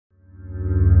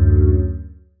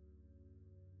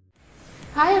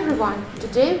Hi everyone!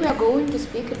 Today we are going to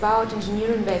speak about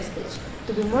engineering backstage.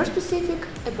 To be more specific,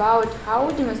 about how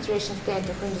a demonstration stand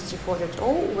of Industry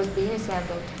 4.0 was being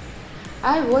assembled.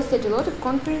 I was at a lot of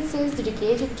conferences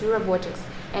dedicated to robotics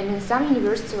and in some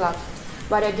university labs,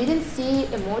 but I didn't see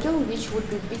a model which would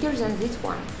be bigger than this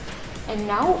one. And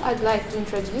now I'd like to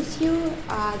introduce you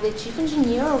the chief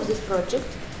engineer of this project,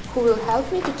 who will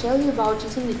help me to tell you about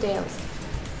it in details.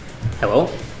 Hello,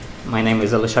 my name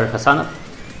is Alisher Khassanov.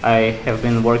 I have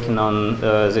been working on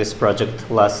this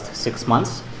project last 6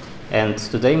 months, and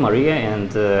today Maria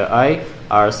and I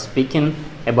are speaking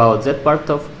about that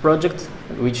part of project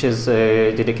which is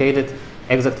dedicated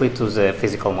exactly to the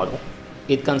physical model.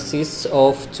 It consists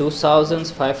of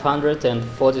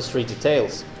 2,543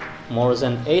 details, more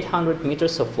than 800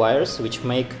 meters of wires which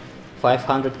make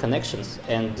 500 connections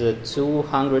and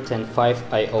 205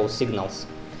 I/O signals.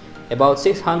 About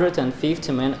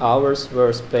 650 man-hours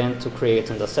were spent to create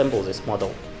and assemble this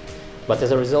model. But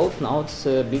as a result, now it's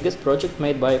the biggest project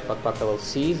made by PAK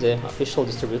LLC, the official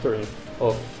distributor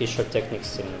of Fischertechnik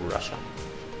in Russia.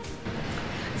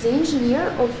 The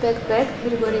engineer of PAK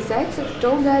Grigory Zaitsev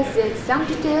told us that some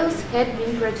details had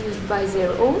been produced by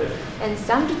their own and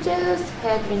some details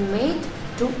had been made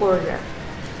to order.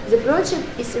 The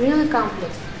project is really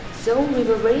complex, so we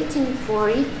were waiting for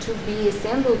it to be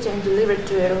assembled and delivered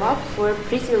to Airalab for a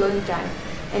pretty long time.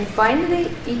 And finally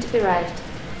it arrived.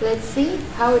 Let's see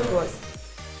how it was.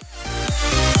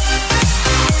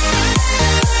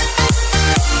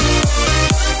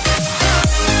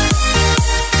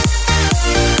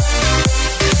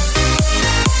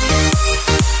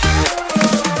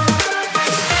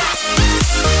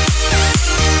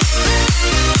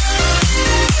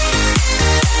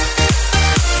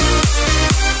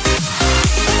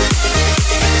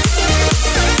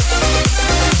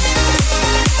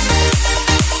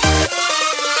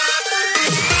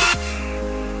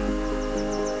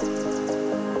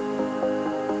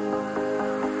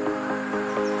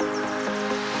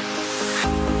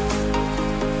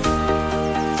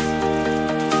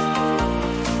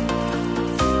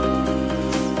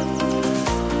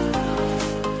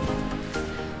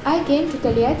 I came to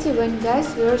Taliati when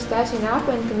guys were starting up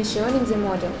and commissioning the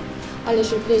model.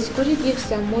 Alisher, please, could you give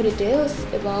some more details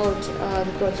about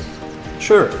the process?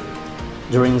 Sure.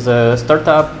 During the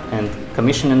startup and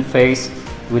commissioning phase,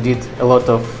 we did a lot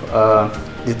of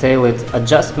detailed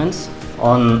adjustments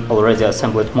on already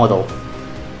assembled model.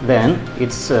 Then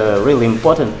it's really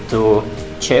important to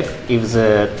check if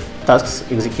the tasks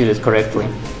executed correctly.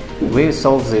 We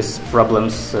solved these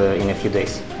problems in a few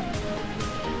days.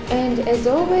 And as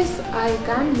always, I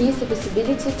can't miss the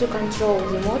possibility to control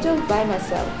the model by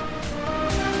myself.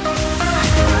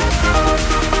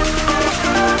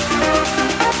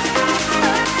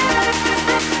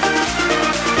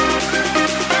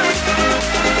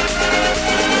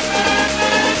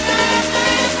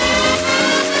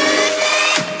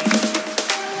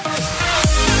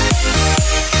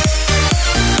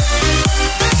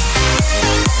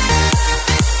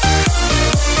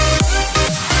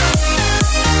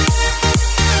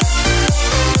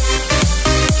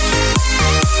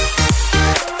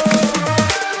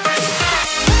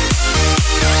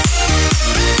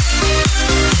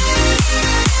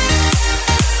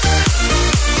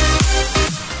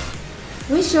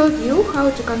 We showed you how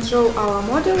to control our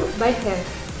model by hand.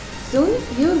 Soon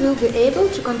you will be able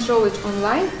to control it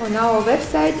online on our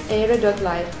website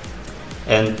AIRA.live.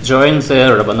 And join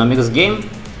the Robonomics Game.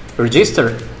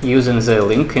 Register using the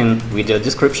link in video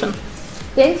description.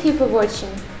 Thank you for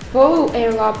watching. Follow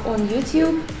Airalab on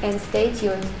YouTube and stay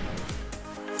tuned.